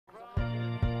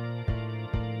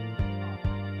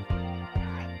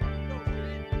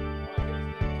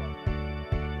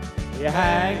You're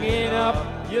hanging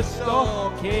up your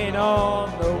stocking on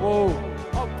the wall.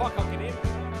 Oh fuck, I can hear.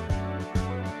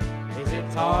 Is it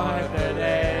time that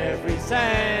every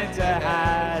Santa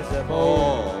has a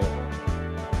ball?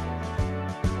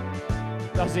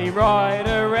 Does he ride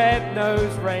a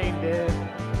red-nosed reindeer?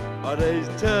 Or does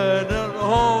he turn on a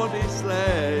horny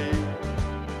sleigh?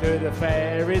 Do the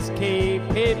fairies keep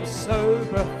him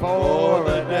sober for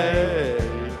a day?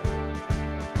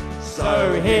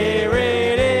 So here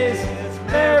it is,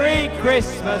 Merry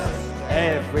Christmas,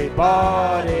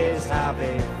 everybody's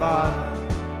having fun.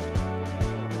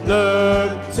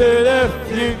 Look to the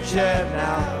future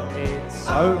now, it's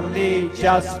only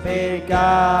just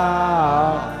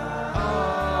begun.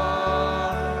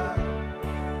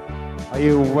 Are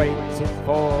you waiting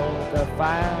for the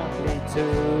family to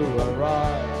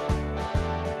arrive?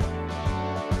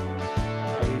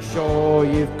 Are you sure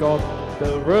you've got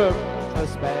the room for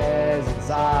spares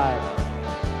inside?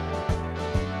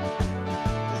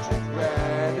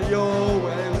 You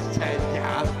always tell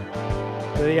ya.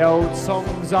 The old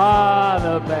songs are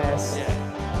the best. Yeah.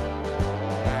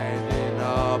 Standing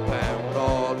up and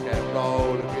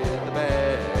rolling in the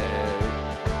bed.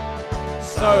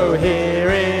 So here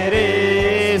it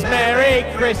is, Merry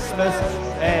Christmas,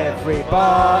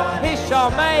 everybody. Here's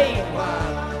Charmaine.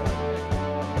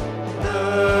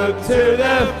 Look to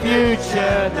the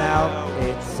future now,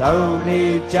 it's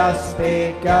only just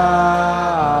begun.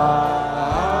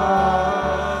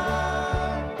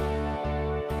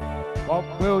 What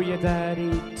will your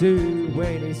daddy do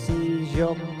when he sees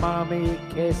your mummy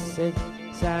kissing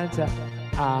Santa?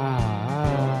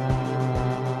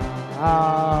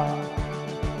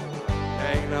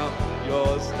 Hang up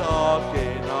your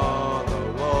stocking on the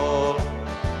wall.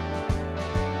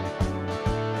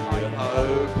 You're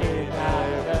hoping that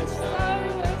the snow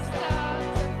will start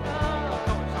to fall.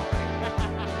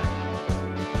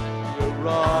 You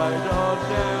ride on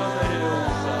down the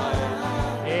hillside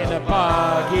in a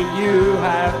buggy you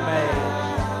have made,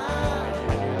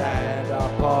 and you land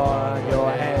upon your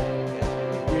head,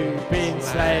 you've been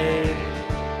Slade.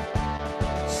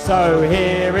 So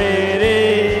here it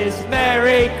is,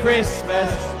 Merry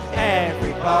Christmas,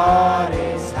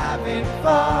 everybody's having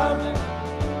fun.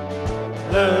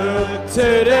 Look to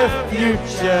the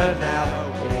future now,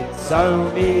 it's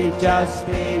only just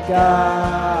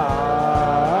begun.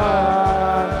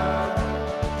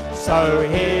 So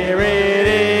here it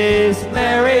is,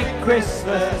 Merry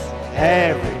Christmas,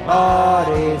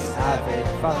 everybody's having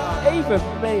fun, even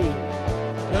me.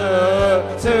 Look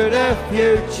to the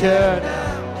future now,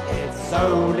 it's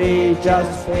only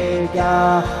just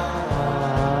begun.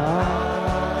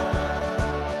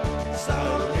 So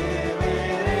here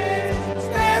it is,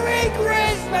 Merry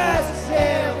Christmas,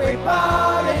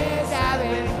 everybody's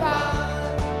having fun.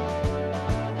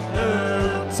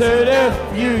 Look to the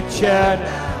future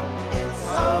now, it's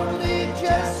only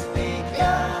just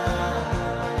begun.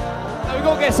 Now we've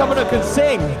got to get someone who can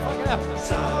sing.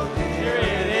 So here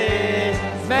it is,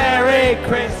 Merry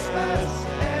Christmas,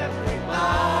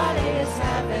 everybody's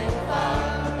having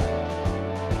fun.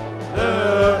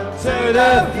 Look to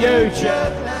the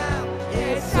future.